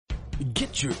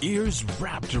Get your ears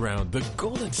wrapped around the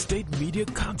Golden State Media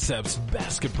Concepts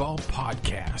Basketball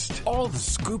Podcast. All the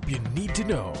scoop you need to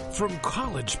know, from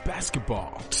college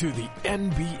basketball to the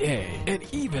NBA and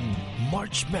even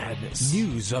March Madness.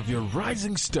 News of your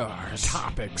rising stars,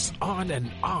 topics on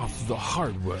and off the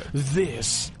hardwood.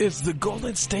 This is the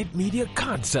Golden State Media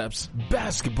Concepts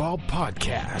Basketball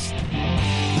Podcast.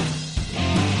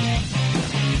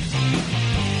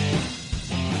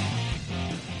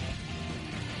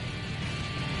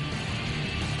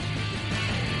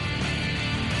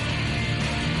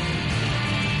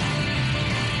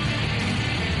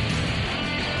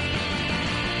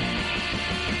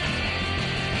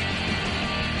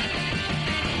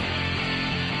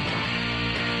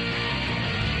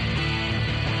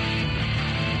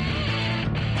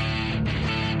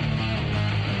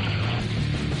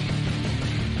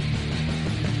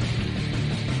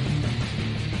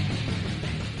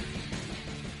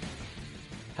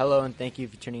 Hello, and thank you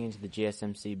for tuning into the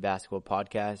GSMC Basketball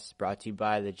Podcast, brought to you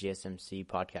by the GSMC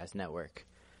Podcast Network.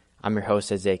 I'm your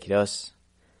host, Isiah. This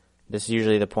is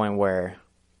usually the point where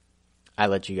I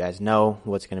let you guys know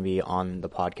what's going to be on the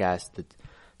podcast, the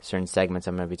certain segments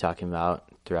I'm going to be talking about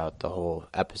throughout the whole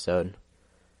episode.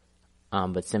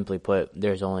 But simply put,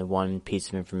 there's only one piece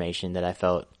of information that I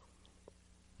felt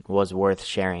was worth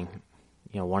sharing.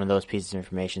 You know, one of those pieces of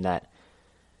information that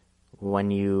when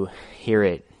you hear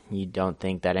it, you don't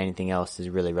think that anything else is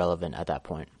really relevant at that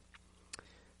point.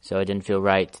 So it didn't feel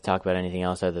right to talk about anything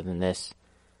else other than this.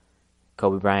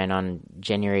 Kobe Bryant on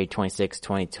January 26,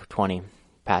 2020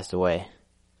 passed away.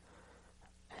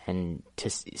 And to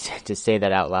say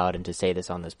that out loud and to say this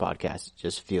on this podcast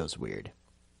just feels weird.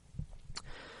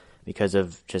 Because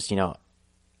of just,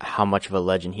 how much of a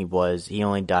legend he was. He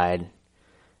only died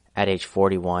at age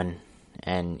 41.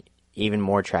 And even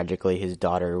more tragically, his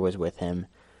daughter was with him,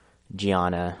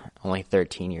 Gianna, only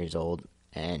 13 years old.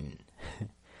 And,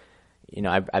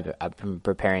 I've been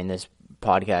preparing this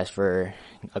podcast for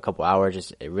a couple hours,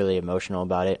 just really emotional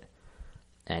about it.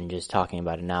 And just talking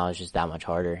about it now is just that much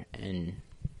harder. And,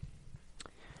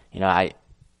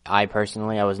 I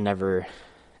personally, I was never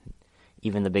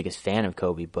even the biggest fan of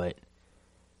Kobe, but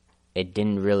it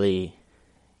didn't really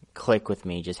click with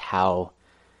me just how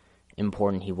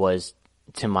important he was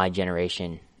to my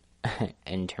generation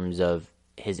in terms of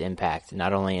his impact,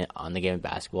 not only on the game of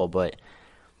basketball, but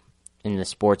in the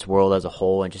sports world as a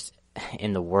whole and just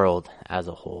in the world as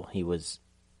a whole. He was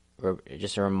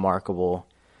just a remarkable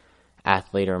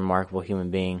athlete, a remarkable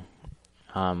human being.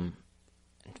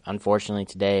 Unfortunately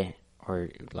today, or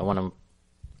when I'm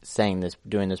saying this,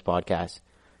 doing this podcast,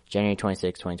 January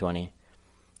 26, 2020,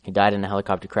 he died in a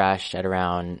helicopter crash at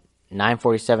around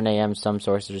 9:47 a.m. Some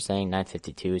sources are saying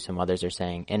 9:52. Some others are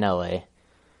saying in LA.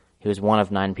 He was one of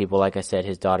 9 people, like I said,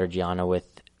 his daughter Gianna with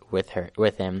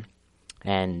him,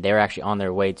 and they were actually on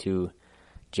their way to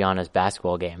Gianna's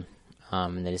basketball game,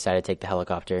 and they decided to take the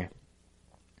helicopter.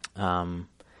 And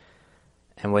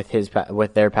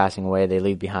with their passing away, they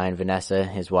leave behind Vanessa,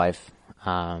 his wife,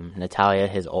 Natalia,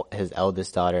 his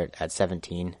eldest daughter at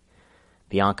 17,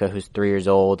 Bianca, who's 3 years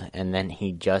old, and then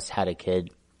he just had a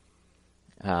kid,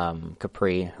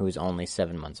 Capri, who's only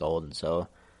 7 months old, and so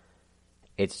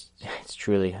it's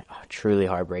truly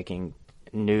heartbreaking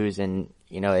news. And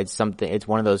it's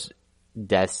one of those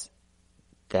deaths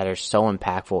that are so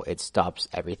impactful it stops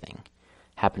everything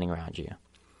happening around you.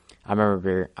 I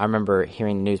remember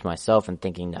hearing the news myself and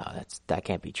thinking, no, that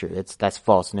can't be true. That's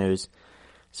false news.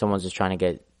 Someone's just trying to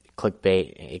get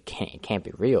clickbait. It can't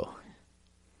be real.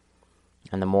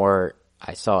 And the more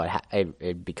I saw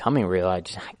it becoming real,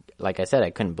 like I said,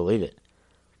 I couldn't believe it.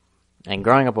 And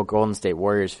growing up a Golden State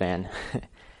Warriors fan,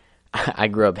 I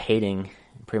grew up hating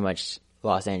pretty much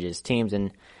Los Angeles teams,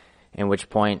 and in which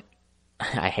point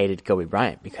I hated Kobe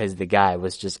Bryant because the guy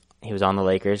he was on the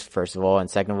Lakers, first of all,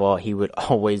 and second of all, he would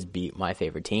always beat my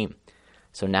favorite team.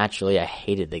 So naturally, I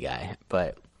hated the guy.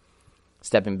 But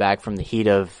stepping back from the heat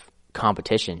of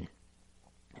competition,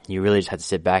 you really just have to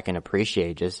sit back and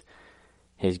appreciate just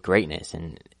his greatness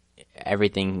and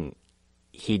everything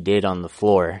he did on the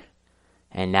floor,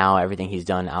 and now everything he's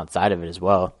done outside of it as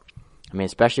well. I mean,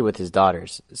 especially with his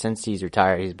daughters. Since he's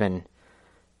retired, he's been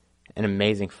an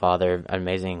amazing father, an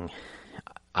amazing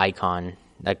icon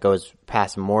that goes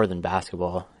past more than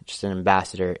basketball, just an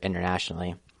ambassador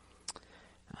internationally.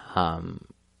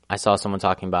 I saw someone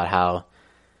talking about how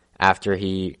after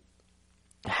he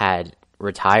had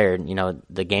retired,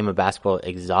 the game of basketball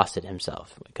exhausted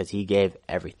himself because he gave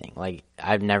everything. Like,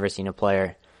 I've never seen a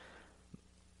player,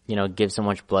 give so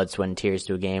much blood, sweat, and tears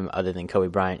to a game other than Kobe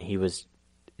Bryant. He was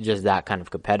just that kind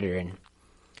of competitor, and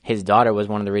his daughter was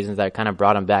one of the reasons that kind of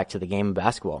brought him back to the game of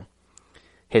basketball.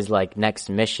 his like next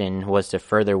mission was to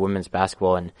further women's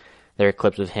basketball, and there are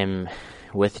clips of him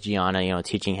with Gianna,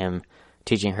 teaching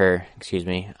her,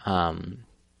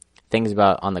 things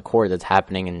about on the court that's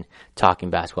happening and talking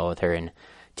basketball with her and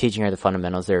teaching her the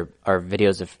fundamentals. There are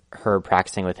videos of her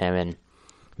practicing with him and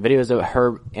videos of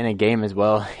her in a game as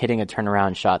well, hitting a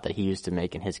turnaround shot that he used to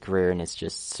make in his career, and it's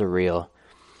just surreal.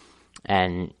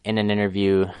 And in an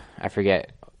interview, I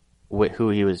forget who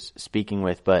he was speaking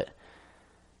with, but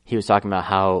he was talking about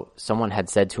how someone had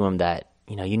said to him that,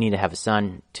 you need to have a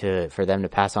son for them to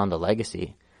pass on the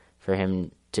legacy, for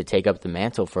him to take up the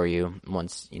mantle for you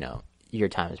once, your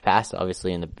time has passed,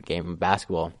 obviously, in the game of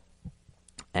basketball.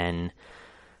 And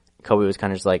Kobe was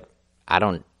kind of just like, I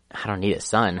don't need a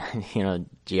son.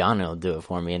 Gianna will do it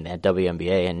for me in that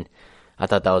WNBA. And I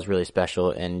thought that was really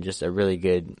special and just a really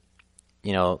good,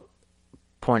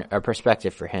 point or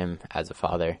perspective for him as a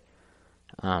father.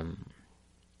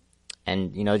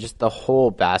 And, just the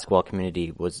whole basketball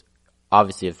community was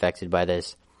obviously affected by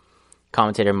this.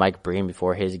 Commentator Mike Breen,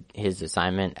 before his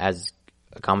assignment as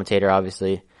a commentator,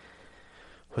 obviously,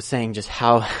 was saying just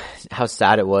how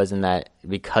sad it was, and that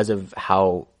because of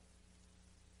how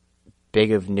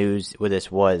big of news this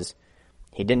was,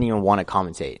 he didn't even want to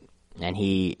commentate. And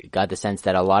he got the sense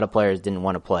that a lot of players didn't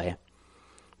want to play.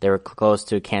 They were close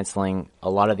to canceling a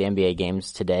lot of the NBA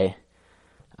games today.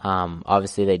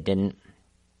 Obviously, they didn't.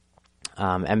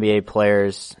 NBA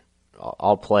players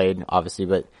all played, obviously,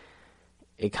 but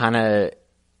it's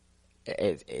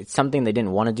something they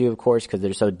didn't want to do, of course, because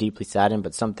they're so deeply saddened,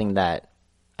 but something that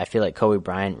I feel like Kobe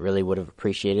Bryant really would have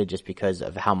appreciated just because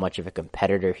of how much of a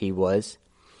competitor he was.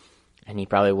 And he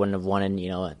probably wouldn't have wanted,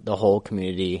 the whole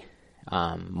community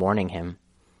mourning him,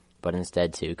 but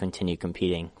instead to continue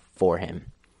competing for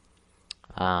him.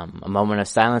 A moment of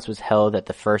silence was held at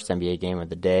the first NBA game of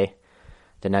the day,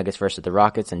 the Nuggets versus the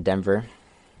Rockets in Denver.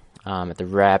 At the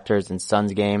Raptors and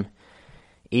Suns game,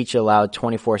 each allowed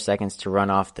 24 seconds to run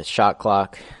off the shot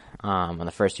clock on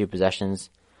the first two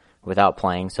possessions without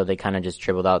playing, so they kind of just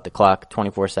dribbled out the clock.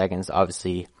 24 seconds,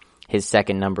 obviously his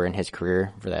second number in his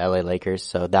career for the LA Lakers,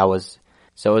 so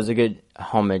it was a good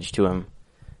homage to him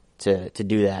to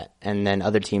do that. And then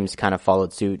other teams kind of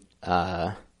followed suit.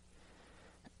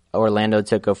 Orlando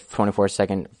took a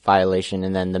 24-second violation,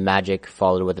 and then the Magic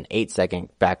followed with an 8-second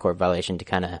backcourt violation to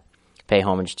kind of pay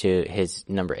homage to his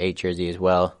number 8 jersey as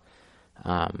well.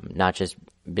 Not just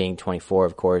being 24,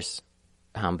 of course,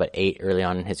 but 8 early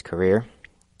on in his career.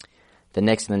 The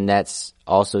Knicks and the Nets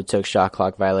also took shot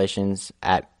clock violations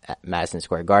at Madison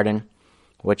Square Garden,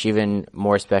 which even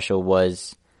more special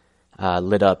was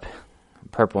lit up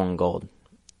purple and gold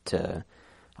to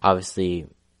obviously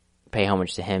pay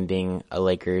homage to him being a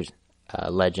Lakers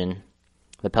legend.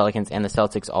 The Pelicans and the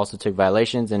Celtics also took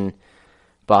violations, and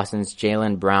Boston's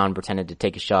Jaylen Brown pretended to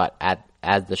take a shot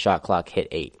as the shot clock hit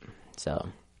 8. So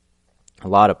a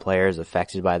lot of players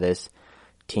affected by this,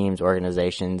 teams,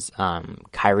 organizations.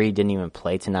 Kyrie didn't even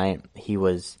play tonight. He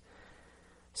was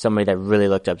somebody that really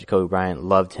looked up to Kobe Bryant,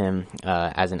 loved him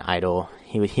as an idol.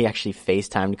 He actually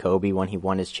FaceTimed Kobe when he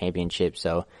won his championship,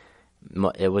 so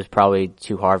it was probably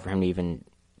too hard for him to even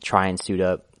try and suit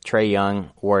up. Trae Young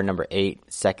wore number 8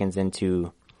 seconds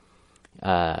into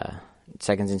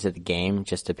the game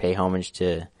just to pay homage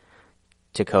to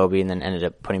Kobe, and then ended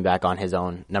up putting back on his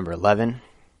own number 11.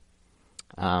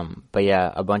 But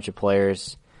yeah, a bunch of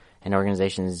players and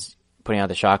organizations putting out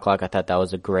the shot clock. I thought that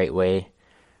was a great way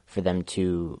for them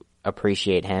to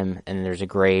appreciate him. And there's a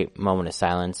great moment of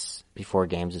silence before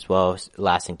games as well,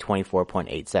 lasting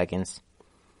 24.8 seconds.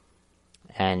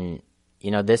 And,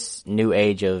 this new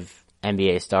age of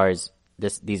NBA stars,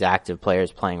 these active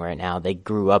players playing right now, they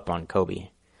grew up on Kobe.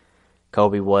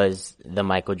 Kobe was the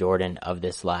Michael Jordan of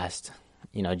this last,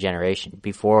 generation,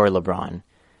 before LeBron.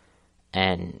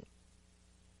 And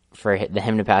for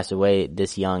him to pass away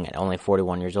this young at only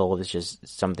 41 years old is just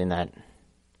something that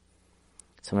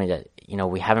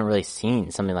we haven't really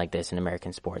seen something like this in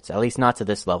American sports, at least not to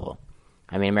this level.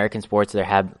 I mean, American sports, there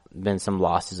have been some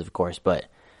losses, of course, but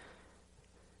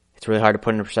it's really hard to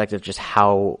put into perspective just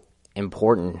how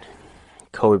important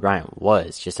Kobe Bryant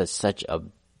was, just as such a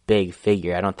big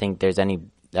figure. I don't think there's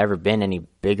ever been any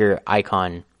bigger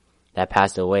icon that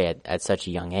passed away at such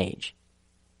a young age.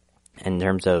 In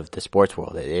terms of the sports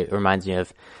world, it reminds me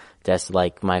of deaths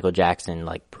like Michael Jackson,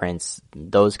 like Prince,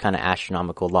 those kind of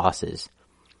astronomical losses.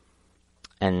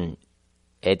 And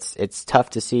it's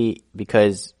tough to see,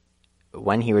 because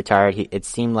when he retired, it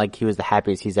seemed like he was the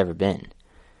happiest he's ever been.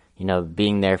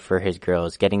 Being there for his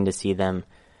girls, getting to see them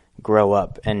grow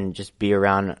up and just be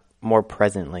around more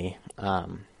presently.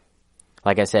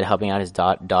 Like I said, helping out his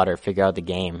daughter figure out the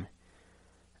game.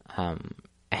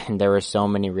 And there were so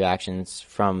many reactions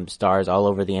from stars all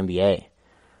over the NBA.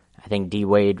 I think D.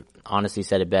 Wade honestly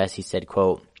said it best. He said,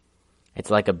 quote, "It's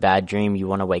like a bad dream you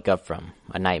want to wake up from,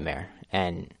 a nightmare."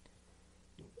 And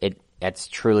that's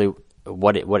truly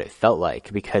what it felt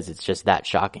like, because it's just that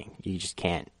shocking. You just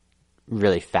can't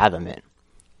really fathom it.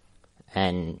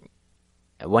 And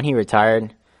when he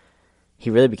retired,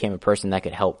 he really became a person that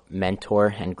could help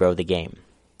mentor and grow the game.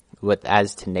 With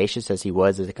as tenacious as he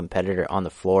was as a competitor on the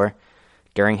floor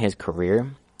during his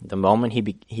career, the moment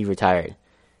he retired,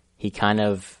 he kind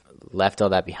of left all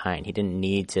that behind. He didn't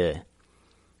need to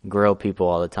grill people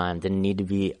all the time, didn't need to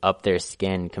be up their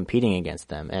skin competing against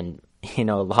them. And, a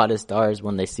lot of stars,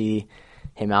 when they see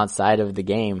him outside of the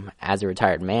game as a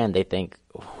retired man, they think,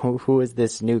 who is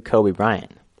this new Kobe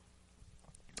Bryant?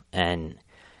 And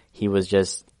he was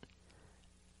just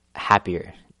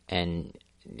happier, and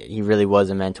he really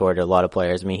was a mentor to a lot of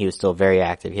players. I mean, he was still very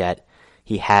active.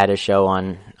 He had a show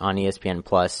on ESPN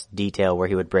Plus, Detail, where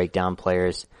he would break down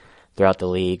players throughout the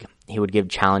league. He would give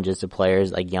challenges to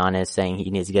players like Giannis, saying he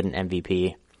needs to get an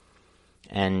MVP.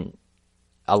 And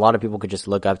a lot of people could just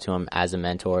look up to him as a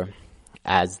mentor,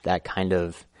 as that kind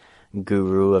of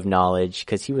guru of knowledge,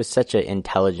 because he was such an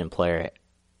intelligent player,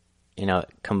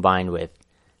 combined with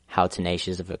how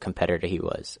tenacious of a competitor he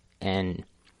was. And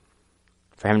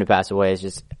for him to pass away is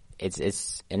just,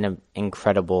 it's an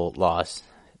incredible loss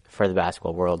for the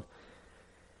basketball world.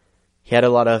 He had a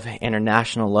lot of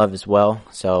international love as well,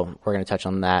 so we're going to touch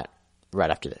on that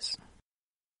right after this.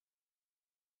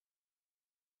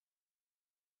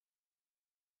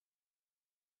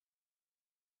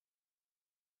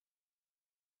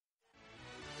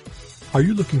 Are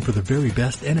you looking for the very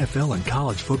best NFL and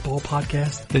college football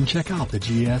podcast? Then check out the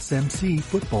GSMC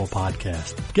Football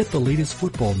Podcast. Get the latest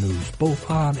football news both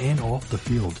on and off the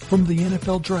field. From the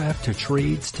NFL Draft to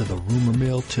trades to the rumor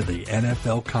mill to the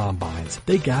NFL Combines,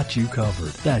 they got you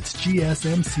covered. That's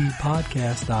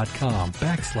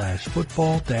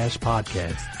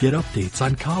GSMCpodcast.com/football-podcast. Get updates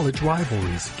on college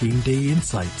rivalries, game day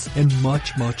insights, and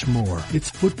much, much more. It's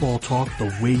football talk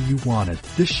the way you want it.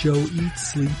 This show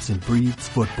eats, sleeps, and breathes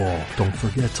football. Don't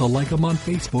forget to like them on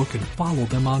Facebook and follow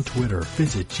them on Twitter.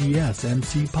 Visit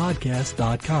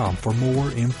GSMCpodcast.com for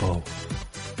more info.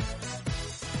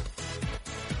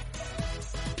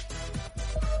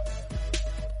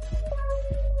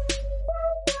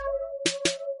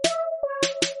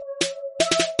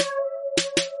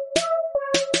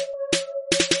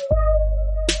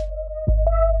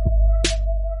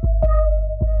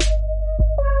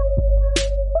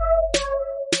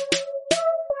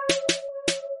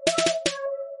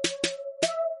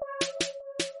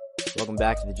 Welcome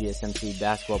back to the GSMC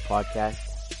Basketball Podcast.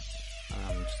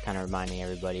 Just kind of reminding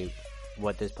everybody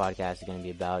what this podcast is going to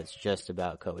be about. It's just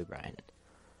about Kobe Bryant.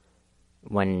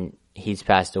 When he's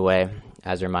passed away,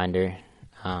 as a reminder,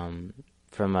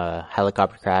 from a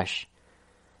helicopter crash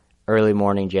early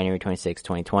morning, January 26,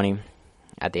 2020,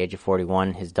 at the age of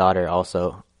 41. His daughter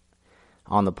also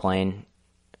on the plane,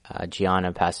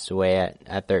 Gianna, passes away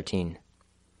at 13.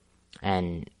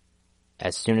 And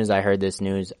as soon as I heard this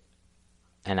news,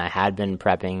 and I had been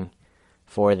prepping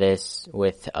for this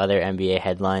with other NBA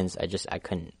headlines, I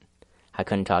couldn't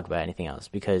talk about anything else,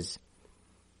 because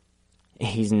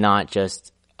he's not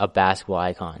just a basketball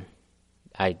icon.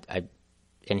 And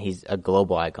he's a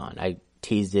global icon. I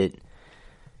teased it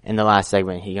in the last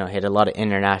segment. He had a lot of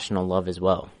international love as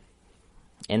well.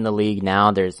 In the league now,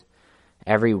 there's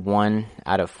every 1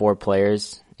 out of 4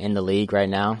 players in the league right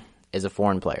now is a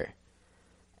foreign player.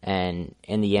 And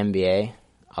in the NBA,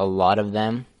 a lot of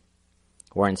them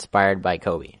were inspired by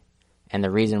Kobe. And the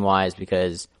reason why is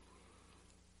because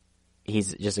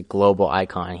he's just a global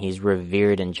icon. He's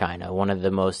revered in China, one of the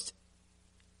most,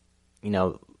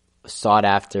 sought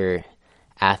after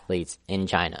athletes in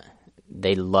China.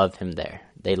 They love him there.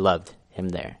 They loved him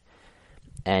there.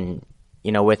 And,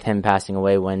 with him passing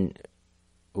away when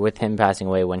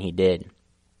he did,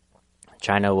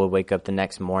 China would wake up the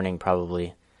next morning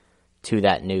probably to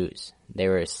that news. They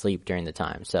were asleep during the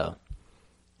time. So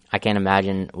I can't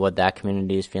imagine what that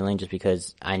community is feeling, just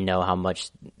because I know how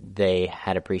much they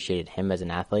had appreciated him as an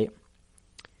athlete.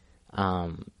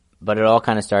 But it all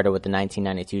kind of started with the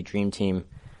 1992 Dream Team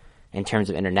in terms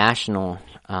of international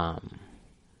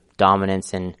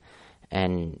dominance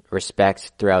and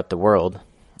respect throughout the world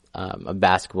of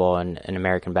basketball and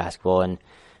American basketball. And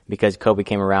because Kobe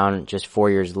came around just 4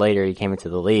 years later, he came into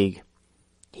the league,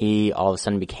 he all of a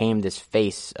sudden became this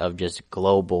face of just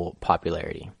global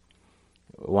popularity.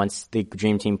 Once the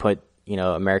Dream Team put,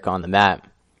 America on the map,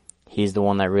 he's the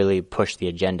one that really pushed the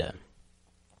agenda.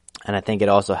 And I think it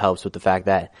also helps with the fact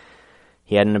that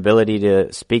he had an ability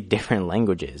to speak different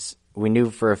languages. we knew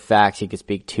for a fact he could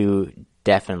speak two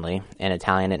definitely, in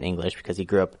Italian and English, because he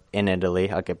grew up in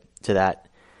Italy. I'll get to that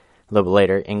a little bit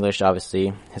later. English,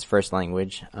 obviously, his first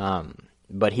language.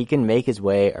 But he can make his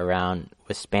way around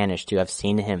with Spanish, too. I've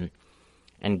seen him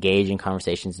engage in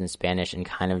conversations in Spanish and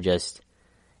kind of just,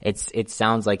 it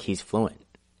sounds like he's fluent.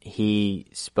 He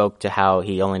spoke to how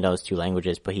he only knows two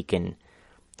languages, but he can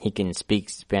speak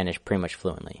Spanish pretty much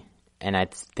fluently. And I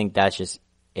think that's just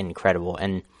incredible.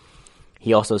 And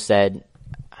he also said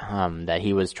that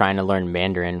he was trying to learn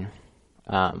Mandarin,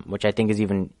 which I think is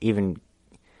even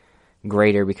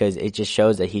greater, because it just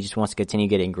shows that he just wants to continue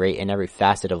getting great in every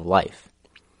facet of life.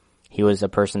 He was a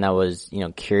person that was,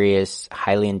 curious,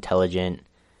 highly intelligent,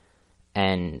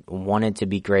 and wanted to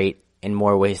be great in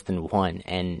more ways than one.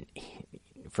 And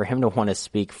for him to want to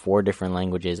speak 4 different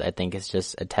languages, I think is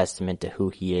just a testament to who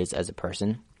he is as a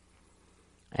person.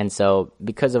 And so,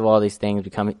 because of all these things,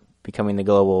 becoming the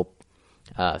global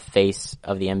face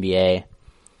of the NBA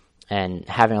and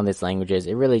having all these languages,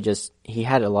 it really just, he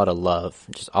had a lot of love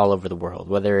just all over the world,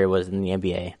 whether it was in the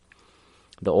NBA,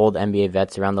 the old NBA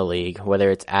vets around the league,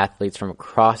 whether it's athletes from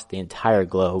across the entire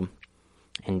globe,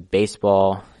 in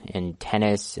baseball, in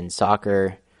tennis, in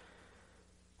soccer,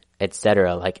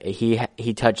 etc. Like,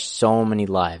 he touched so many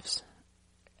lives,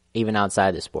 even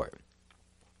outside the sport.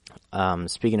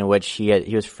 Speaking of which,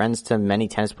 he was friends to many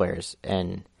tennis players,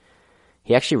 and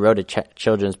he actually wrote a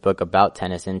children's book about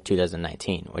tennis in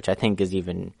 2019, which I think is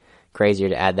even crazier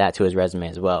to add that to his resume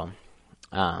as well.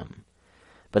 But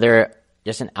there are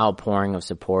just an outpouring of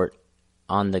support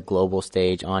on the global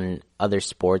stage, on other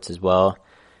sports as well.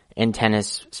 In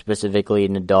tennis, specifically,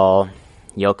 Nadal,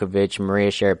 Djokovic, Maria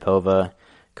Sharapova,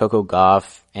 Coco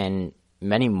Gauff, and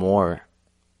many more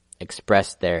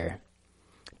expressed their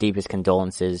deepest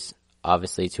condolences,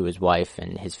 obviously, to his wife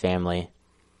and his family,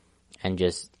 and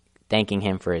just thanking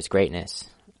him for his greatness.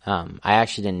 I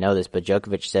actually didn't know this, but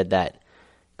Djokovic said that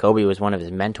Kobe was one of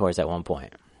his mentors at one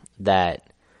point, that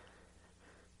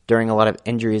during a lot of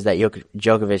injuries that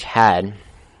Djokovic had,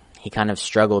 he kind of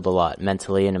struggled a lot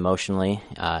mentally and emotionally,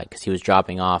 because he was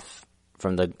dropping off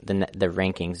from the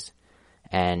rankings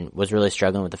and was really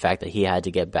struggling with the fact that he had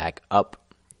to get back up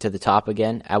to the top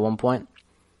again at one point.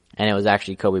 And it was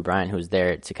actually Kobe Bryant who was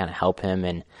there to kind of help him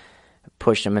and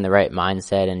push him in the right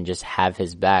mindset and just have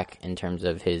his back in terms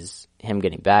of him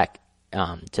getting back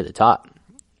to the top.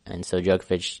 And so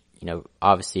Djokovic,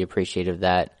 obviously appreciated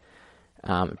that,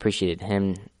 appreciated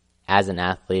him as an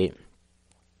athlete.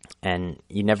 And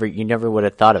you never would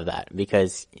have thought of that,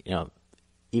 because,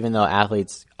 even though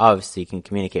athletes obviously can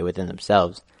communicate within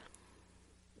themselves,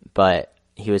 but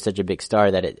he was such a big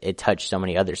star that it touched so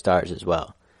many other stars as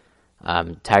well.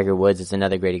 Tiger Woods is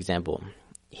another great example.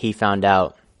 He found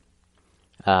out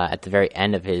at the very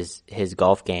end of his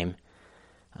golf game,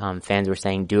 fans were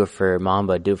saying, do it for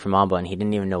Mamba, and he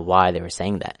didn't even know why they were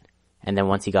saying that. And then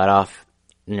once he got off,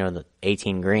 the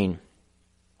 18 green,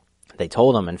 they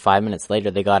told him, and 5 minutes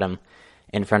later they got him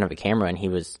in front of a camera, and he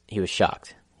was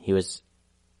shocked. He was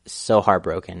so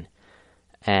heartbroken,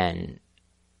 and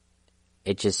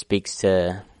it just speaks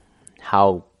to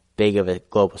how big of a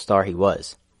global star he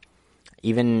was.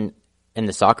 Even in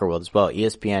the soccer world as well,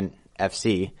 ESPN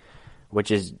FC,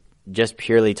 which is just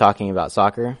purely talking about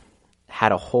soccer,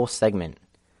 had a whole segment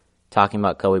talking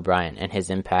about Kobe Bryant and his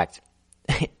impact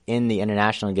in the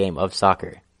international game of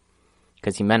soccer,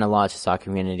 because he meant a lot to the soccer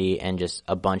community and just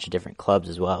a bunch of different clubs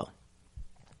as well.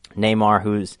 Neymar,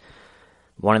 who's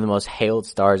one of the most hailed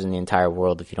stars in the entire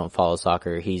world if you don't follow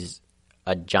soccer, he's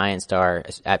a giant star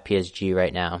at PSG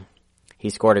right now.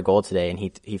 He scored a goal today, and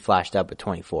he flashed up at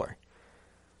 24.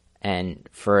 And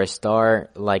for a star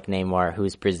like Neymar,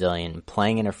 who's Brazilian,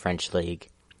 playing in a French league,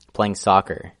 playing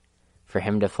soccer, for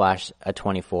him to flash a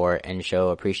 24 and show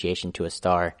appreciation to a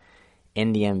star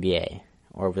in the NBA,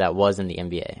 or that was in the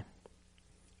NBA,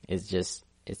 it's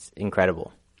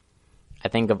incredible. I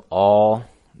think of all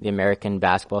the American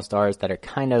basketball stars that are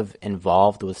kind of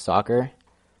involved with soccer,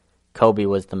 Kobe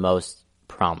was the most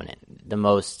prominent, the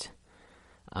most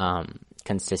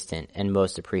consistent, and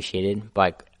most appreciated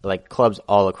by clubs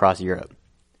all across Europe.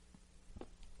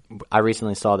 I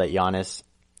recently saw that Giannis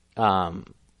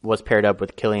was paired up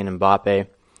with Kylian Mbappe,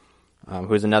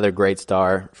 who's another great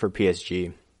star for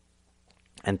PSG,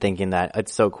 and thinking that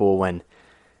it's so cool when,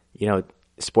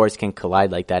 sports can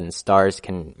collide like that and stars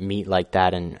can meet like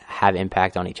that and have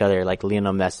impact on each other, like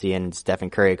Lionel Messi and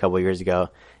Stephen Curry a couple of years ago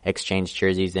exchanged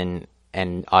jerseys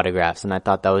and autographs, and I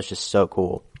thought that was just so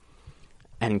cool.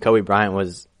 And Kobe Bryant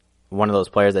was one of those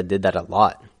players that did that a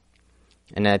lot.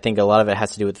 And I think a lot of it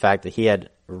has to do with the fact that he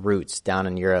had roots down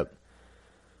in Europe,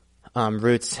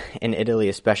 roots in Italy,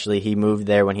 especially. He moved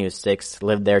there when he was 6,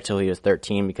 lived there till he was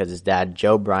 13 because his dad,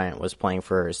 Joe Bryant, was playing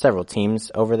for several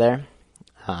teams over there.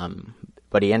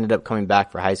 But he ended up coming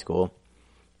back for high school.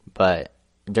 But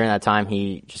during that time,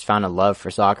 he just found a love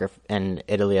for soccer and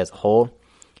Italy as a whole.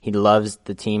 He loves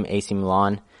the team AC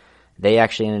Milan. They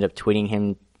actually ended up tweeting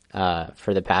him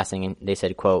for the passing, and they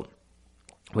said, quote,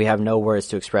 "We have no words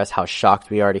to express how shocked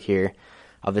we are to hear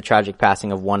of the tragic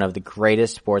passing of one of the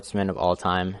greatest sportsmen of all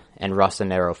time and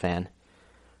Rossonero fan,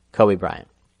 Kobe Bryant.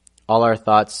 All our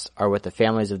thoughts are with the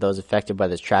families of those affected by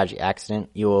this tragic accident.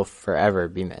 You will forever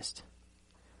be missed."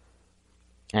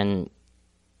 And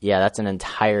yeah, that's an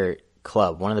entire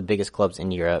club, one of the biggest clubs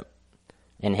in Europe,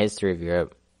 in history of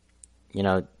Europe. You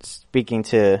know, speaking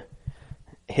to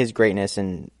his greatness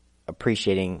and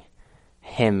appreciating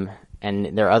him,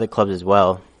 and there are other clubs as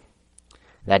well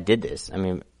that did this. I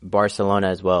mean, Barcelona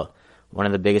as well, one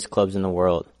of the biggest clubs in the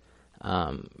world.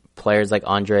 Players like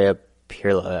Andrea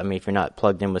Pirlo. I mean, if you're not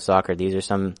plugged in with soccer, these are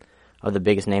some of the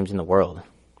biggest names in the world.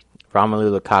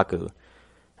 Romelu Lukaku,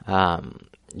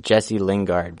 Jesse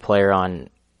Lingard, player on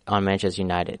Manchester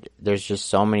United. There's just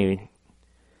so many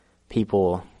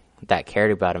people that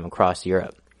cared about him across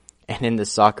Europe and in the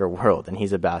soccer world, and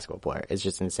he's a basketball player. It's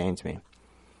just insane to me.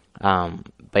 But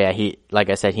yeah,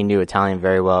 like I said, he knew Italian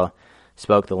very well,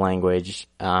 spoke the language.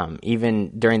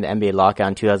 Even during the NBA lockout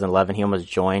in 2011, he almost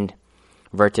joined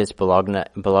Virtus Bologna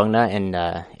in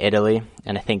Italy,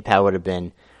 and I think that would have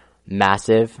been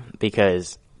massive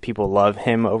because people love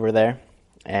him over there,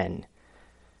 and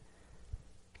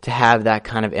to have that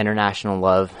kind of international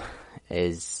love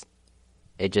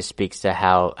it just speaks to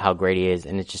how great he is,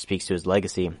 and it just speaks to his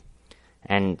legacy.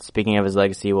 And speaking of his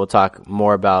legacy, we'll talk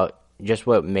more about just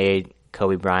what made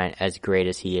Kobe Bryant as great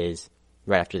as he is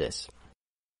right after this.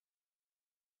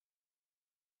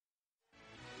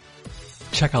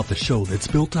 Check out the show that's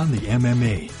built on the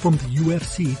MMA. From the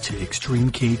UFC to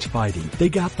extreme cage fighting, they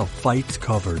got the fights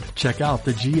covered. Check out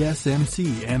the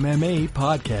GSMC MMA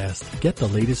podcast. Get the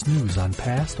latest news on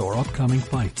past or upcoming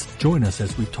fights. Join us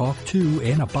as we talk to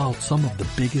and about some of the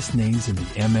biggest names in the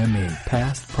MMA,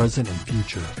 past, present, and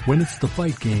future. When it's the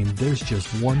fight game, there's just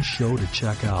one show to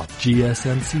check out.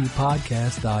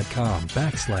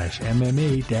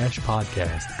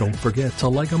 GSMCpodcast.com/MMA-podcast. Don't forget to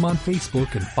like them on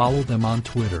Facebook and follow them on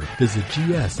Twitter. Visit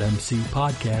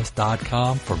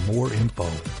GSMCpodcast.com for more info.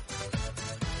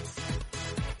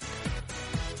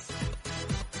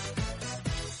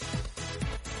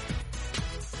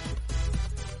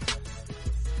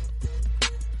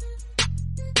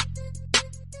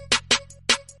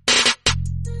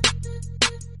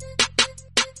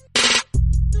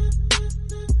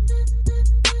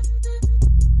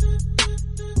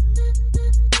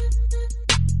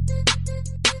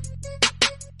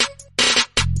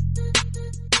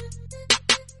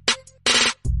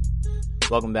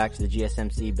 Welcome back to the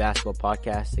GSMC Basketball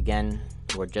Podcast. Again,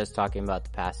 we're just talking about the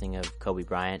passing of Kobe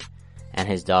Bryant and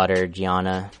his daughter,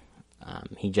 Gianna.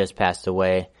 He just passed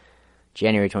away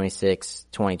January 26,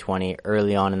 2020,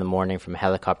 early on in the morning from a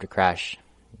helicopter crash.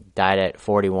 Died at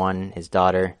 41, his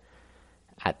daughter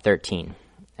at 13.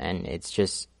 And it's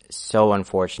just so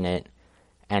unfortunate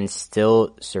and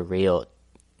still surreal.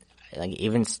 Like,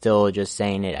 even still just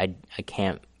saying it, I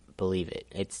can't believe it.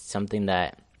 It's something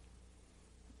that,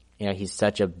 you know, he's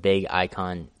such a big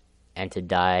icon, and to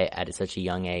die at such a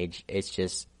young age, it's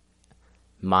just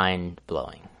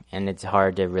mind-blowing, and it's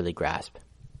hard to really grasp.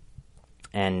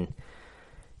 And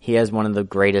he has one of the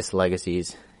greatest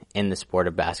legacies in the sport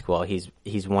of basketball. He's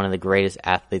one of the greatest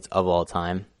athletes of all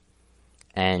time,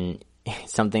 and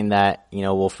something that, you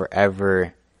know, will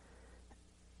forever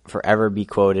be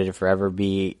quoted, forever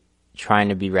be trying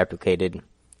to be replicated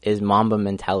is Mamba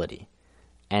mentality.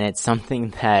 And it's something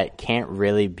that can't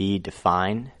really be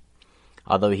defined,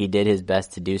 although he did his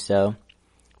best to do so.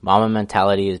 Mamba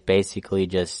mentality is basically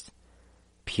just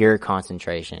pure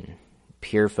concentration,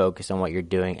 pure focus on what you're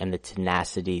doing, and the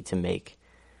tenacity to make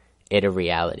it a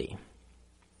reality.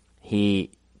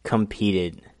 He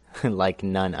competed like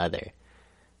none other.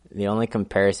 The only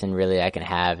comparison really I can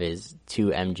have is to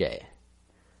MJ,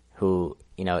 who,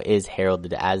 you know, is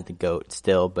heralded as the GOAT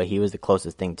still, but he was the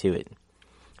closest thing to it.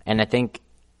 And I think,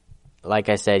 like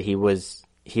I said, he was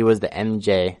the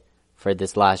MJ for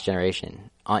this last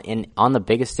generation on the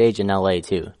biggest stage in LA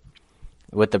too,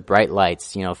 with the bright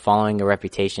lights, you know, following a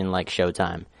reputation like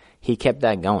Showtime. He kept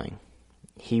that going.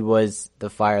 He was the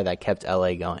fire that kept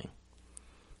LA going.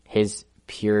 His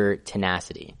pure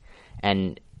tenacity.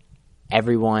 And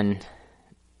everyone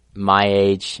my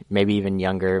age, maybe even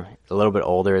younger, a little bit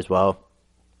older as well,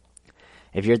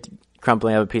 if you're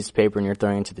crumpling up a piece of paper and you're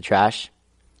throwing it into the trash,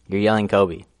 you're yelling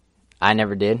Kobe. I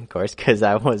never did, of course, because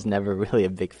I was never really a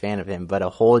big fan of him. But a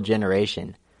whole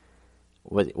generation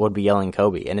would be yelling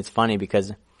Kobe. And it's funny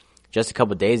because just a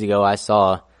couple of days ago, I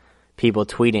saw people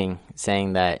tweeting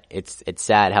saying that it's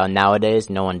sad how nowadays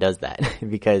no one does that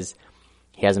because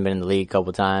he hasn't been in the league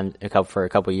for a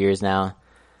couple of years now.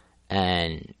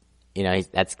 And, you know,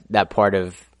 that part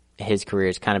of his career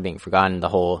is kind of being forgotten, the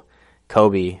whole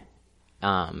Kobe.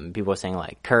 People are saying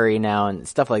like Curry now and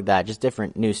stuff like that, just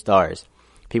different new stars.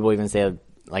 People even say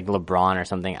like LeBron or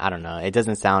something. I don't know. It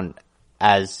doesn't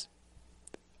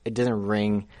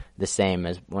ring the same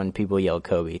as when people yell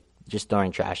Kobe, just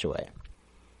throwing trash away.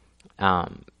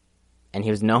 And he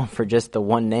was known for just the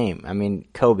one name. I mean,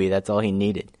 Kobe, that's all he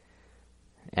needed.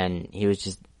 And he was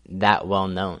just that well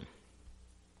known.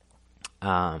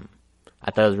 I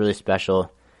thought it was really special,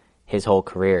 his whole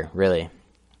career, really.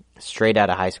 Straight out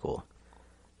of high school.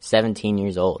 17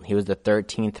 years old. He was the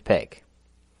 13th pick.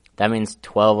 That means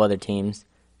 12 other teams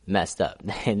messed up.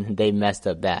 They messed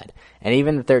up bad. And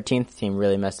even the 13th team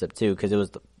really messed up too, because it was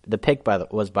the pick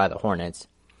was by the Hornets,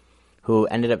 who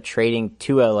ended up trading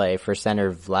to LA for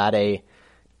center Vlade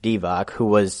Divac, who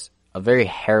was a very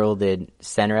heralded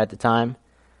center at the time,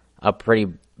 a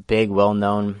pretty big,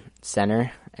 well-known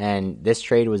center. And this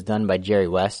trade was done by Jerry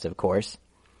West, of course.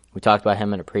 We talked about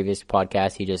him in a previous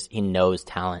podcast. He knows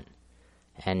talent.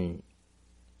 And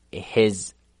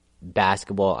his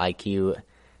basketball IQ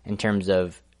in terms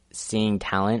of seeing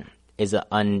talent is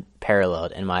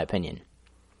unparalleled, in my opinion.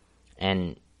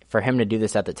 And for him to do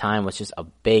this at the time was just a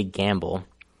big gamble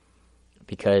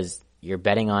because you're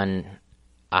betting on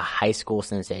a high school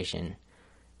sensation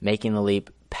making the leap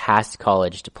past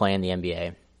college to play in the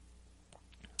NBA.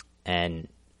 And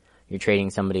you're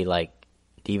trading somebody like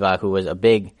Divac, who was a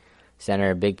big center,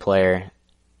 a big player,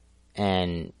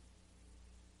 and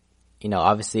you know,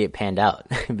 obviously it panned out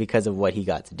because of what he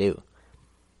got to do.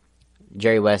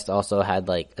 Jerry West also had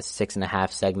like a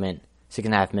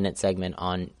 6.5 minute segment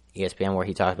on ESPN where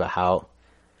he talked about how,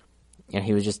 you know,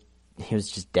 he was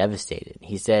just devastated.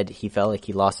 He said he felt like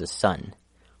he lost his son.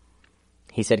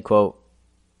 He said, quote,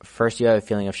 "First you have a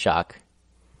feeling of shock,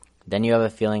 then you have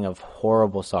a feeling of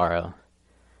horrible sorrow,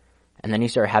 and then you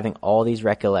start having all these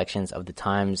recollections of the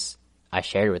times I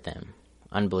shared with him.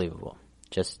 Unbelievable.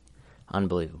 Just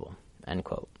unbelievable." End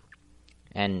quote.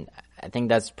 And I think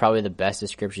that's probably the best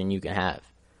description you can have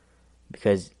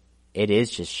because it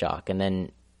is just shock. And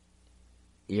then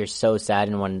you're so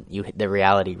saddened when the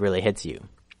reality really hits you.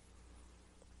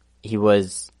 He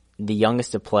was the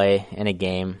youngest to play in a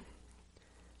game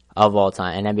of all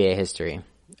time in NBA history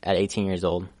at 18 years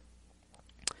old.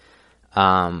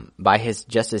 By his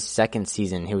second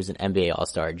season, he was an NBA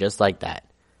All-Star, just like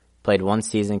that. Played one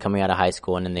season coming out of high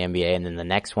school and in the NBA, and then the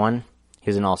next one, he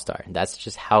was an All-Star. That's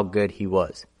just how good he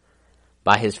was.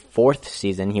 By his fourth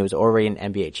season, he was already an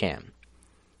NBA champ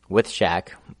with Shaq.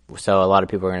 So a lot of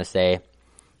people are going to say,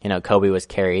 you know, Kobe was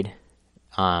carried.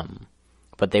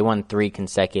 But they won 3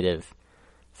 consecutive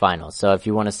finals. So if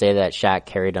you want to say that Shaq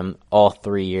carried them all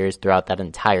 3 years throughout that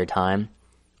entire time,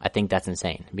 I think that's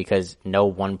insane because no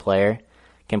one player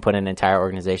can put an entire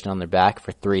organization on their back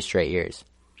for 3 straight years.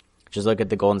 Just look at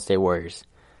the Golden State Warriors.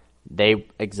 They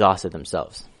exhausted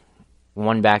themselves.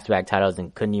 Won back-to-back titles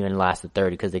and couldn't even last the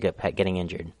third because they kept getting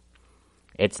injured.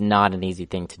 It's not an easy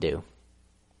thing to do.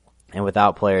 And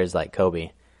without players like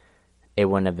Kobe, it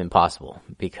wouldn't have been possible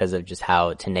because of just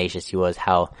how tenacious he was,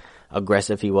 how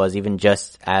aggressive he was, even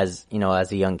just as, you know,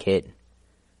 as a young kid.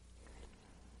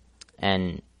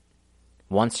 And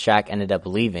once Shaq ended up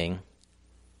leaving,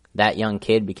 that young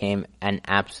kid became an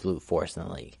absolute force in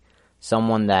the league.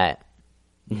 Someone that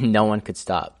no one could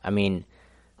stop. I mean,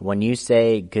 when you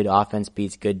say good offense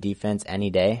beats good defense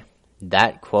any day,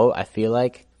 that quote, I feel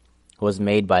like, was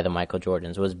made by the Michael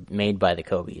Jordans, was made by the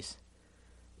Kobes.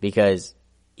 Because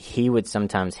he would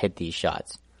sometimes hit these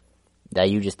shots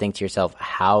that you just think to yourself,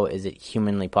 how is it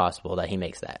humanly possible that he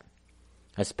makes that?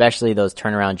 Especially those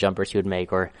turnaround jumpers he would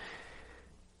make, or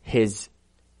his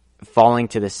falling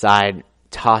to the side,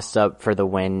 toss up for the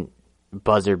win,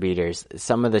 buzzer beaters.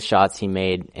 Some of the shots he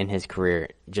made in his career,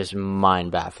 just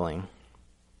mind-baffling.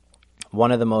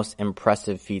 One of the most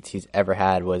impressive feats he's ever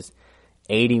had was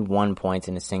 81 points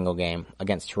in a single game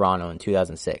against Toronto in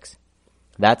 2006.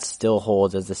 That still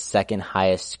holds as the second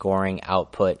highest scoring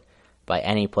output by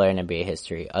any player in NBA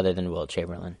history other than Wilt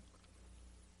Chamberlain.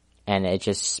 And it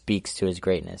just speaks to his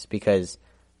greatness because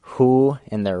who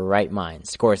in their right mind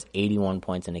scores 81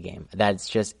 points in a game? That's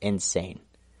just insane.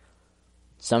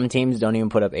 Some teams don't even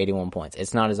put up 81 points.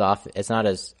 It's not as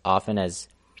often as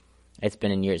it's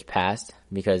been in years past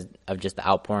because of just the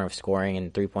outpouring of scoring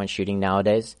and three-point shooting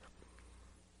nowadays.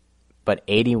 But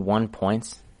 81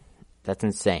 points That's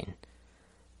insane.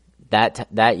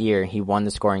 That year, he won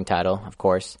the scoring title, of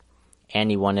course, and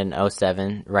he won in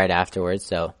 07 right afterwards,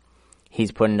 so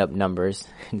he's putting up numbers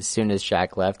as soon as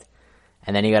Shaq left.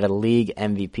 And then he got a league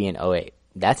MVP in 08.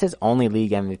 That's his only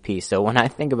league MVP. So when I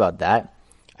think about that,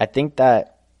 I think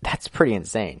that's pretty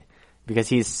insane because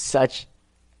he's such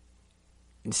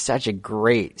a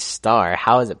great star.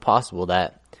 How is it possible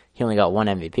that he only got one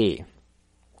MVP?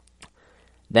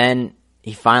 Then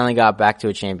he finally got back to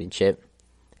a championship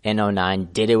in 09,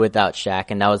 did it without Shaq,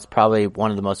 and that was probably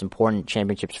one of the most important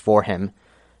championships for him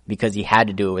because he had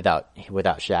to do it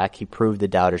without Shaq. He proved the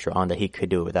doubters wrong that he could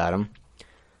do it without him.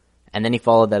 And then he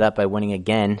followed that up by winning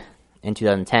again in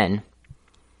 2010,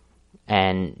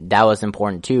 and that was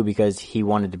important too because he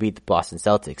wanted to beat the Boston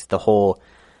Celtics. The whole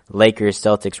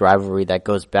Lakers-Celtics rivalry that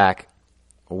goes back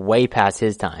way past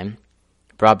his time,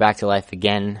 brought back to life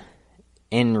again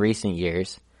in recent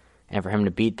years, and for him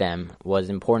to beat them was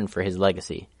important for his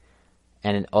legacy.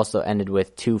 And it also ended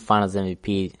with 2 Finals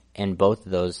MVP in both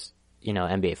of those,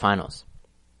 NBA Finals.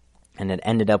 And it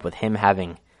ended up with him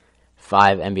having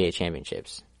 5 NBA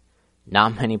championships.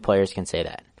 Not many players can say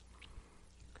that.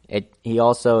 He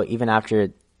also, even after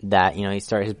that,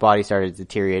 his body started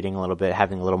deteriorating a little bit,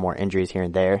 having a little more injuries here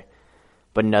and there.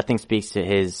 But nothing speaks to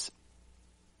his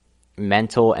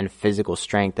mental and physical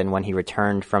strength than when he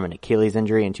returned from an Achilles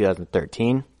injury in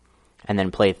 2013 and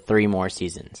then played 3 more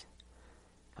seasons.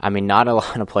 I mean, not a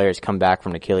lot of players come back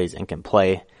from Achilles and can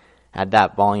play at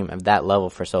that volume, at that level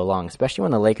for so long, especially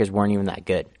when the Lakers weren't even that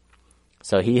good.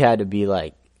 So he had to be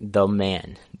like the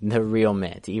man, the real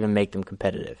man, to even make them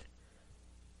competitive.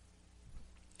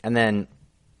 And then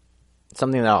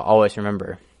something that I'll always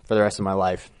remember for the rest of my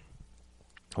life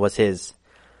was his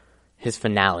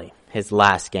finale, his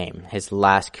last game, his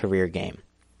last career game.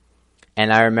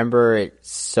 And I remember it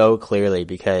so clearly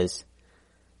because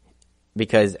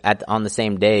on the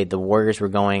same day, the Warriors were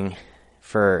going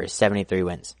for 73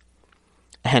 wins.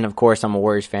 And of course, I'm a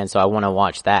Warriors fan, so I want to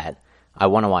watch that. I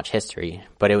want to watch history.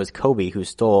 But it was Kobe who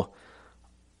stole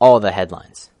all the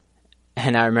headlines.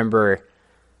 And I remember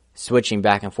switching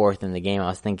back and forth in the game. I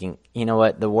was thinking, you know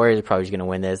what? The Warriors are probably going to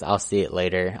win this. I'll see it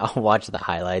later. I'll watch the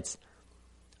highlights.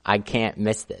 I can't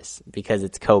miss this because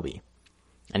it's Kobe.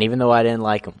 And even though I didn't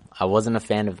like him, I wasn't a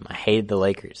fan of him. I hated the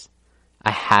Lakers.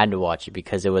 I had to watch it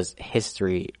because it was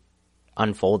history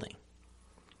unfolding.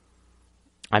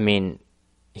 I mean,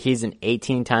 he's an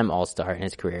 18-time All-Star in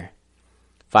his career,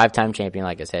 5-time champion,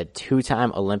 like I said,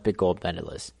 2-time Olympic gold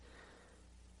medalist.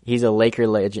 He's a Laker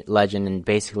legend in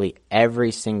basically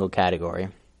every single category.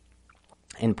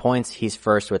 In points, he's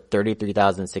first with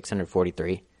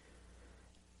 33,643.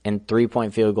 In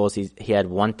three-point field goals, he had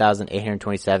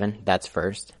 1,827. That's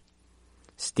first.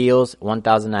 Steals,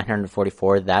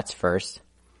 1,944. That's first.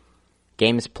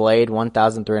 Games played,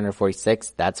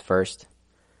 1,346. That's first.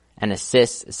 And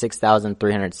assists,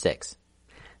 6,306.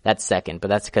 That's second, but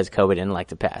that's because Kobe didn't like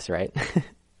to pass, right?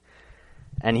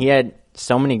 And he had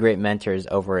so many great mentors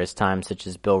over his time, such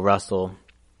as Bill Russell,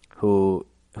 who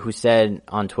said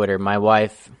on Twitter, "My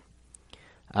wife,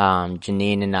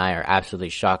 Janine, and I are absolutely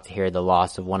shocked to hear the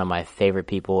loss of one of my favorite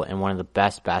people and one of the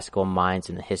best basketball minds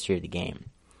in the history of the game.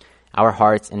 Our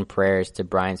hearts and prayers to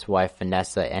Bryant's wife,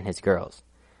 Vanessa, and his girls.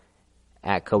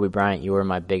 At Kobe Bryant, you were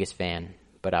my biggest fan,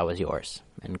 but I was yours,"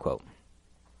 end quote.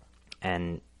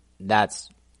 And that's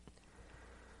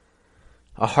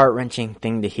a heart-wrenching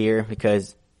thing to hear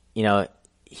because,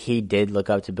 he did look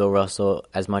up to Bill Russell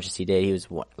as much as he did. He was,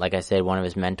 like I said, one of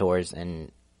his mentors,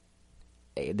 and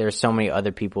there's so many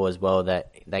other people as well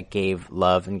that gave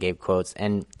love and gave quotes.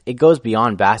 And it goes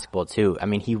beyond basketball, too. I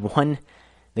mean,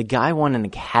 the guy won an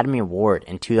Academy Award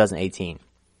in 2018.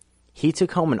 He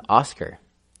took home an Oscar.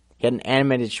 He had an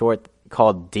animated short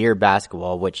called Dear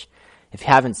Basketball, which, if you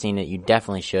haven't seen it, you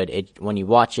definitely should. When you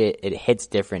watch it, it hits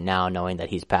different now knowing that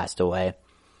he's passed away.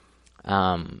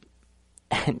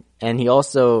 And he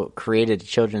also created a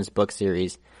children's book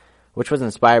series, which was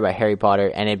inspired by Harry Potter,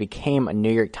 and it became a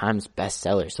New York Times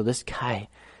bestseller. So this guy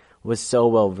was so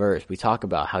well-versed. We talk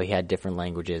about how he had different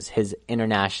languages, his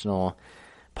international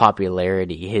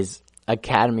popularity, his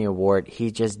Academy Award.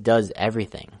 He just does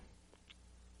everything.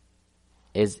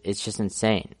 It's just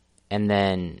insane. And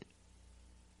then,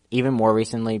 even more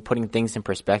recently, putting things in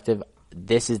perspective,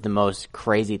 this is the most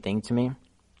crazy thing to me.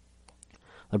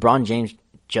 LeBron James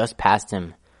just passed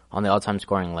him on the all-time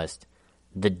scoring list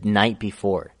the night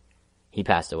before he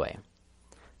passed away.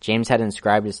 James had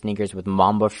inscribed his sneakers with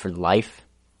Mamba for life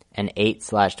and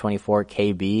 8/24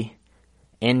 KB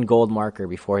in gold marker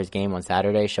before his game on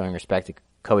Saturday, showing respect to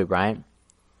Kobe Bryant.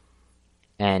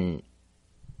 And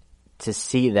to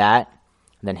see that,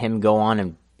 then him go on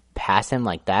and surpass him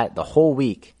like that the whole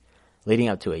week leading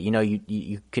up to it. You know,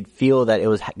 you could feel that it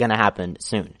was going to happen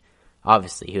soon.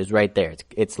 Obviously, he was right there.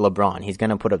 It's LeBron. He's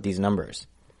going to put up these numbers.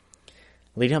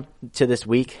 Leading up to this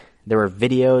week, there were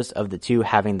videos of the two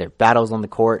having their battles on the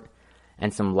court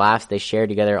and some laughs they shared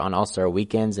together on All-Star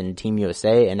weekends and Team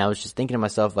USA. And I was just thinking to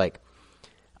myself, like,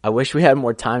 I wish we had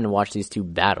more time to watch these two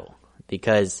battle,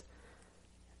 because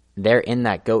they're in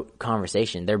that GOAT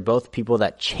conversation. They're both people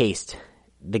that chased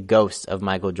the ghost of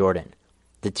Michael Jordan.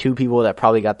 The two people that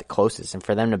probably got the closest. And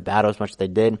for them to battle as much as they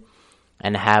did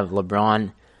and have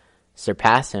LeBron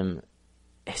surpass him,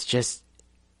 it's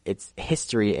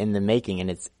history in the making, and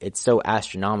it's so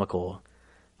astronomical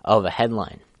of a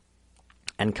headline.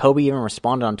 And Kobe even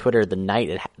responded on Twitter the night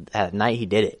he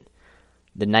did it,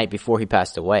 the night before he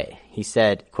passed away. He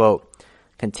said, quote,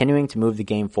 "Continuing to move the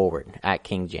game forward at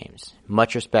King James.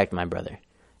 Much respect, my brother.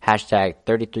 Hashtag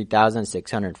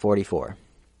 33,644.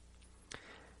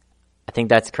 I think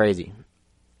that's crazy.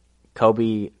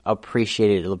 Kobe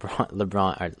appreciated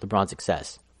LeBron's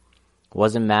success.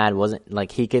 Wasn't mad, wasn't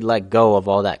like he could let go of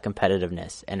all that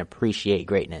competitiveness and appreciate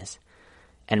greatness,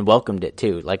 and welcomed it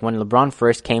too. Like when LeBron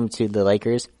first came to the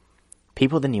Lakers,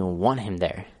 people didn't even want him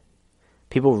there.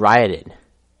 People rioted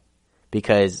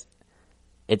because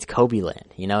it's Kobe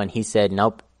land, you know, and he said,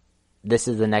 nope, this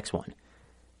is the next one.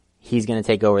 He's going to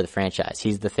take over the franchise.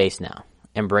 He's the face now.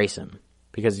 Embrace him,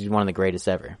 because he's one of the greatest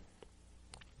ever.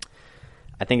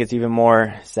 I think it's even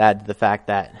more sad the fact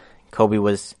that Kobe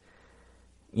was,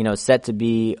 you know, set to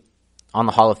be on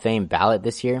the Hall of Fame ballot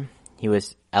this year. He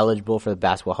was eligible for the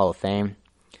Basketball Hall of Fame.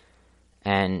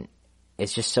 And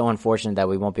it's just so unfortunate that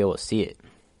we won't be able to see it.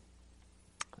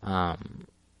 And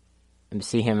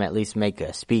see him at least make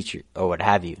a speech or what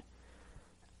have you.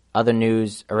 Other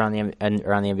news around the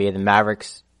NBA, the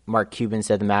Mavericks, Mark Cuban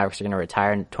said the Mavericks are going to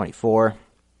retire in 24.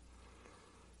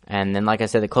 And then, like I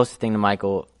said, the closest thing to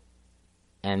Michael,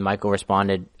 and Michael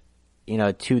responded, you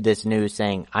know, to this news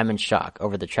saying, "I'm in shock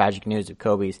over the tragic news of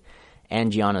Kobe's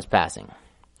and Gianna's passing.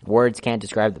 Words can't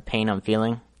describe the pain I'm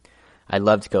feeling. I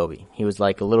loved Kobe. He was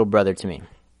like a little brother to me.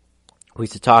 We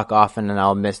used to talk often, and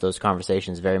I'll miss those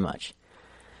conversations very much.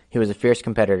 He was a fierce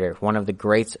competitor, one of the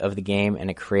greats of the game, and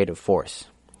a creative force.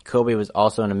 Kobe was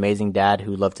also an amazing dad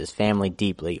who loved his family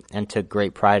deeply and took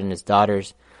great pride in his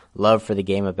daughter's love for the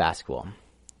game of basketball.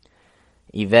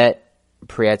 Yvette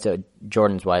Prieto,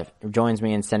 Jordan's wife, joins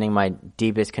me in sending my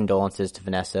deepest condolences to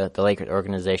Vanessa, the Lakers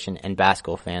organization, and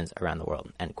basketball fans around the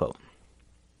world." End quote.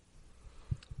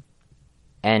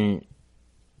 And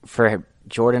for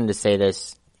Jordan to say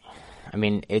this, I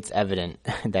mean, it's evident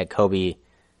that Kobe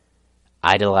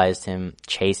idolized him,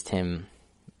 chased him,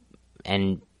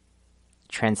 and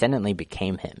transcendently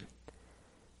became him.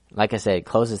 Like I said,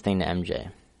 closest thing to MJ.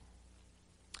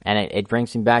 And it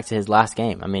brings me back to his last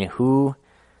game. I mean, who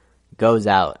goes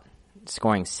out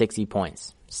scoring 60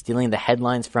 points, stealing the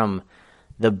headlines from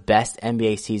the best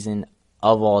NBA season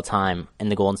of all time in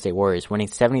the Golden State Warriors, winning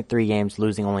 73 games,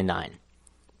 losing only 9.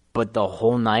 But the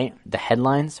whole night, the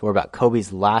headlines were about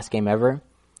Kobe's last game ever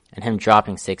and him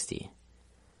dropping 60.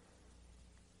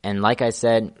 And like I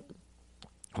said,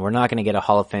 we're not going to get a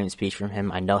Hall of Fame speech from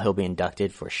him. I know he'll be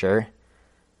inducted for sure.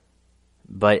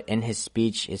 But in his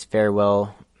speech, his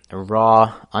farewell, a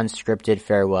raw, unscripted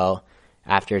farewell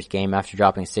after his game, after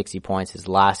dropping 60 points, his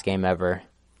last game ever,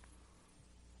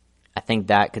 I think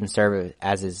that can serve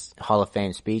as his Hall of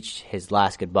Fame speech, his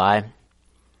last goodbye.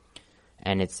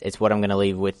 And it's what I'm going to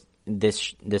leave with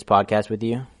this podcast with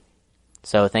you.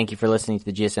 So thank you for listening to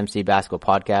the GSMC Basketball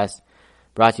Podcast,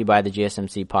 brought to you by the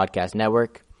GSMC Podcast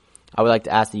Network. I would like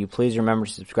to ask that you please remember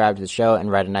to subscribe to the show and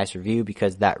write a nice review,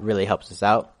 because that really helps us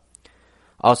out.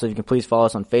 Also, if you can please follow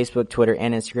us on Facebook, Twitter,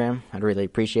 and Instagram, I'd really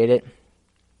appreciate it.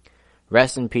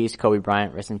 Rest in peace, Kobe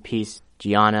Bryant. Rest in peace,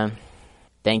 Gianna.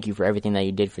 Thank you for everything that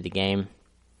you did for the game.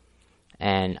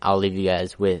 And I'll leave you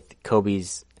guys with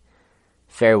Kobe's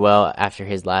farewell after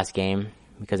his last game,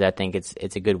 because I think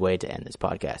it's a good way to end this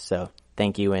podcast. So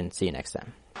thank you, and see you next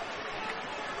time.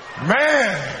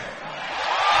 Man!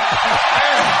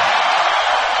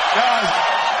 Guys,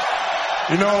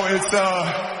 you know, it's,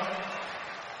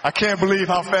 I can't believe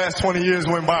how fast 20 years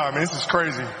went by. I mean, this is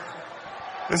crazy.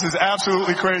 This is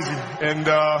absolutely crazy. And,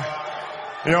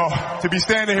 you know, to be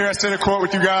standing here at center court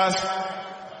with you guys,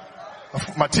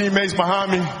 my teammates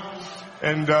behind me,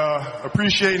 and,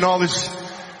 appreciating all this,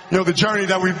 you know, the journey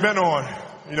that we've been on.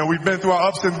 You know, we've been through our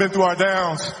ups and been through our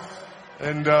downs.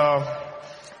 And,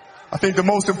 I think the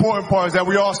most important part is that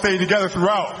we all stayed together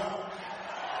throughout.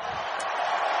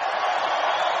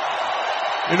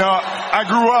 You know, I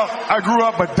grew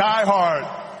up a diehard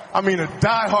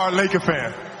Laker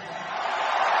fan.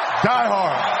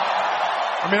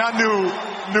 Diehard. I mean,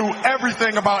 I knew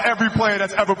everything about every player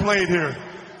that's ever played here.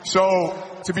 So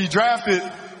to be drafted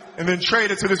and then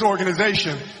traded to this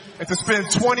organization and to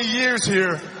spend 20 years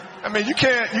here, I mean, you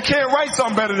can't write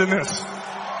something better than this.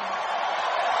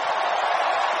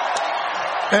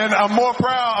 And I'm more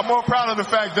proud of the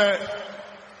fact that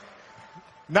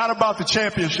not about the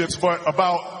championships, but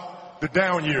about the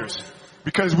down years.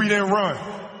 Because we didn't run.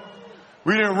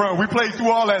 We didn't run. We played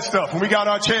through all that stuff and we got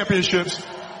our championships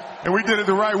and we did it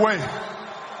the right way.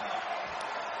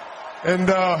 And,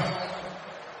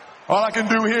 all I can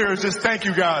do here is just thank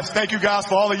you guys. Thank you guys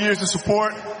for all the years of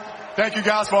support. Thank you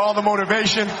guys for all the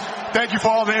motivation. Thank you for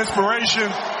all the inspiration.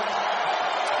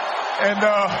 And,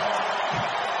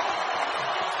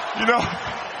 you know,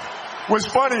 what's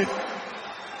funny,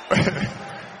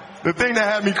 the thing that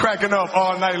had me cracking up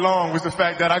all night long was the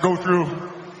fact that I go through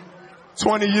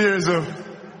 20 years of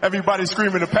everybody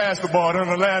screaming to pass the ball. And on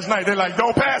the last night, they're like,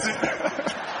 don't pass it.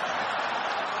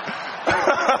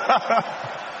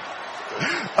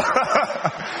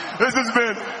 This has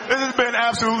been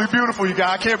absolutely beautiful, you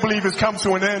guys. I can't believe it's come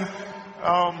to an end.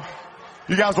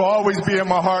 You guys will always be in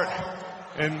my heart.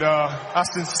 And, I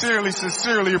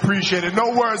sincerely appreciate it.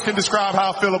 No words can describe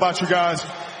how I feel about you guys.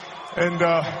 And,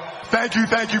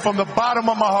 thank you from the bottom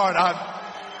of my heart.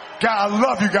 I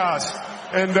love you guys.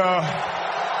 And,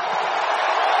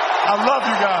 I love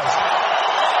you guys.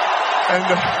 And,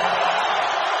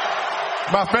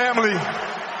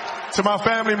 to my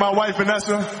family, my wife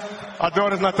Vanessa, our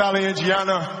daughters Natalia and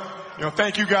Gianna, you know,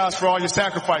 thank you guys for all your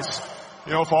sacrifices.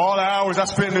 You know, for all the hours I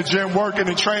spent in the gym working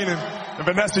and training. And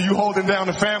Vanessa, you holding down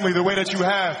the family the way that you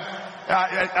have.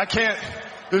 I can't,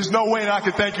 there's no way that I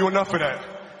can thank you enough for that.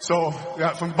 So,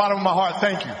 from the bottom of my heart,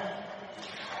 thank you.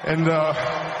 And,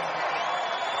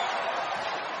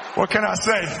 what can I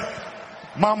say?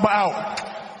 Mamba out.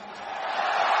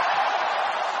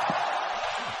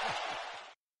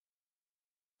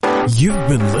 You've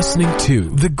been listening to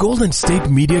the Golden State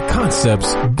Media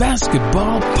Concepts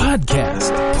Basketball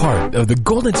Podcast, part of the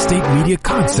Golden State Media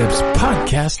Concepts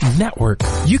Podcast Network.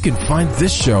 You can find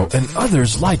this show and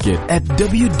others like it at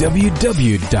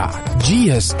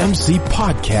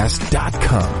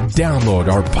www.gsmcpodcast.com. Download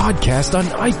our podcast on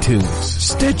iTunes,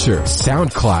 Stitcher,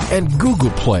 SoundCloud, and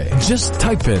Google Play. Just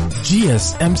type in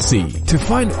GSMC to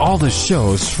find all the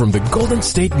shows from the Golden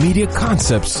State Media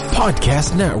Concepts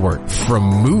Podcast Network, from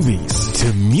movies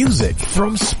to music,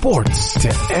 from sports to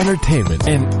entertainment,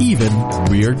 and even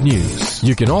weird news.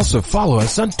 You can also follow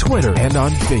us on Twitter and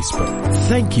on Facebook.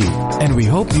 Thank you, and we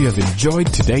hope you have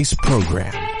enjoyed today's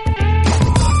program.